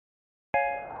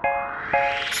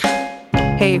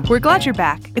Hey, we're glad you're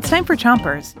back. It's time for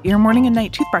Chompers, your morning and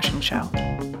night toothbrushing show.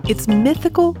 It's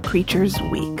Mythical Creatures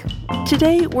Week.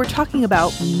 Today, we're talking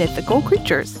about mythical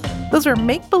creatures. Those are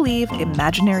make-believe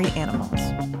imaginary animals.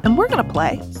 And we're going to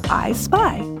play I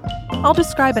Spy. I'll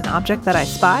describe an object that I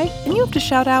spy, and you have to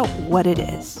shout out what it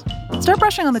is. Start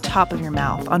brushing on the top of your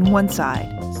mouth on one side,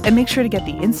 and make sure to get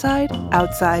the inside,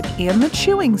 outside, and the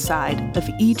chewing side of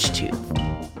each tooth.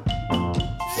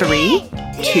 3,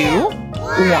 2,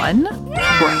 1,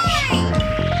 brush.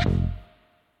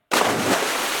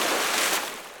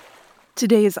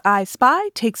 Today's I Spy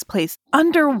takes place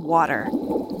underwater.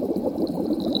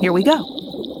 Here we go.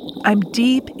 I'm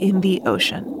deep in the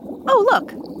ocean. Oh,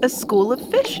 look, a school of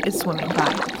fish is swimming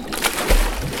by.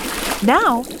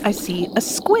 Now I see a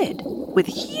squid with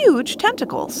huge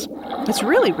tentacles. It's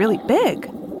really, really big.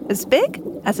 As big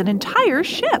as an entire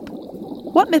ship.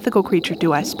 What mythical creature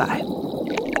do I spy?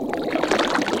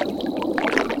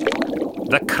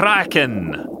 The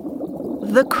Kraken!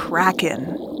 The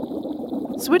Kraken.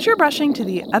 Switch your brushing to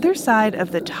the other side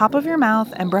of the top of your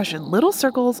mouth and brush in little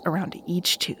circles around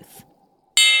each tooth.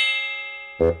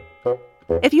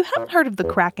 If you haven't heard of the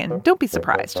Kraken, don't be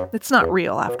surprised. It's not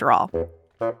real after all.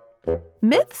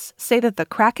 Myths say that the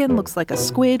Kraken looks like a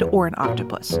squid or an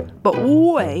octopus, but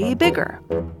way bigger.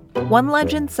 One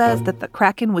legend says that the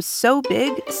Kraken was so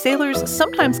big, sailors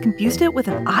sometimes confused it with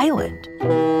an island.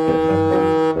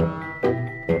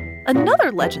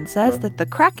 Another legend says that the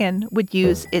Kraken would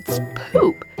use its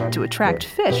poop to attract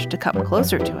fish to come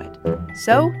closer to it,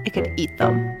 so it could eat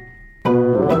them.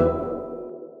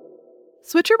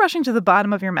 Switch your brushing to the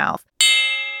bottom of your mouth,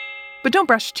 but don't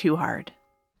brush too hard.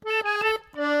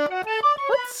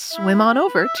 Let's swim on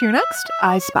over to your next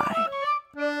I Spy.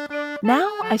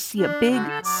 Now I see a big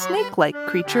snake-like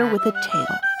creature with a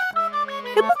tail.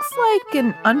 It looks like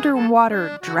an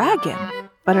underwater dragon,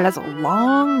 but it has a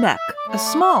long neck, a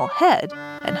small head,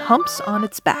 and humps on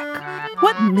its back.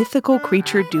 What mythical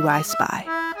creature do I spy?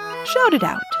 Shout it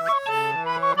out.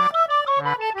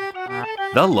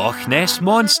 The Loch Ness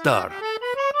Monster!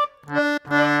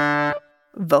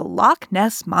 The Loch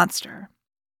Ness Monster.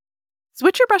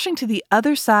 Switch your brushing to the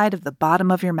other side of the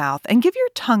bottom of your mouth and give your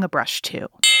tongue a brush too.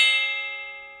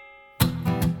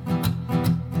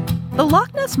 The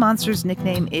Loch Ness Monster's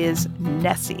nickname is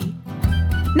Nessie.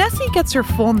 Nessie gets her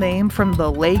full name from the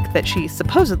lake that she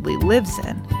supposedly lives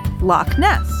in, Loch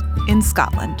Ness, in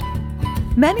Scotland.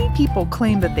 Many people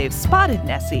claim that they've spotted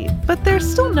Nessie, but there's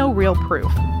still no real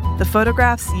proof. The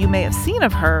photographs you may have seen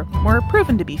of her were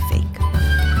proven to be fake.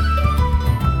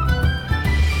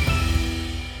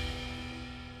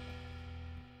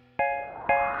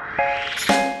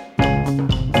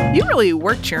 You really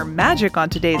worked your magic on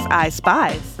today's I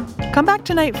Spies. Come back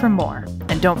tonight for more.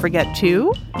 And don't forget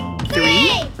to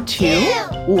 3, 2,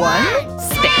 1,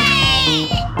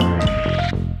 spit!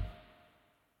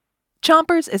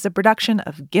 Chompers is a production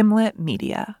of Gimlet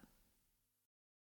Media.